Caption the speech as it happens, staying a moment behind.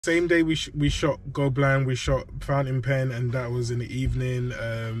Same day we shot Go Blind, we shot Fountain Pen, and that was in the evening.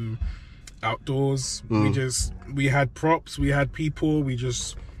 Outdoors. We had props, we had people, we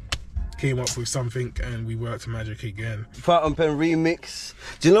just came up with something and we worked magic again. Fountain Pen remix.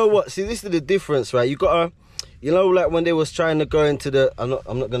 Do you know what? See, this is the difference, right? You gotta, you know, like when they was trying to go into the, I'm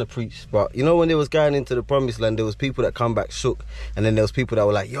not gonna preach, but you know when they was going into the promised land, there was people that come back shook, and then there was people that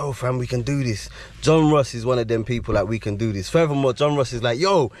were like, yo fam, we can do this. John Ross is one of them people like, we can do this. Furthermore, John Ross is like,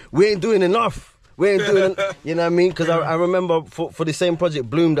 yo, we ain't doing enough. We ain't doing, you know what I mean? Because I remember for the same project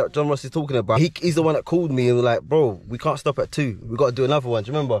Bloom that John Ross is talking about, he's the one that called me and was like, bro, we can't stop at 2. We got to do another one.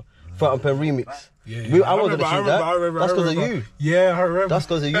 Do you remember? Fountain Pen remix. Yeah. I wasn't gonna shoot that. That's because of you. Yeah, I remember. That's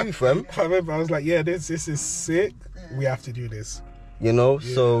because of you, fam. I remember. I was like, yeah, this is sick. We have to do this. You know,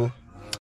 so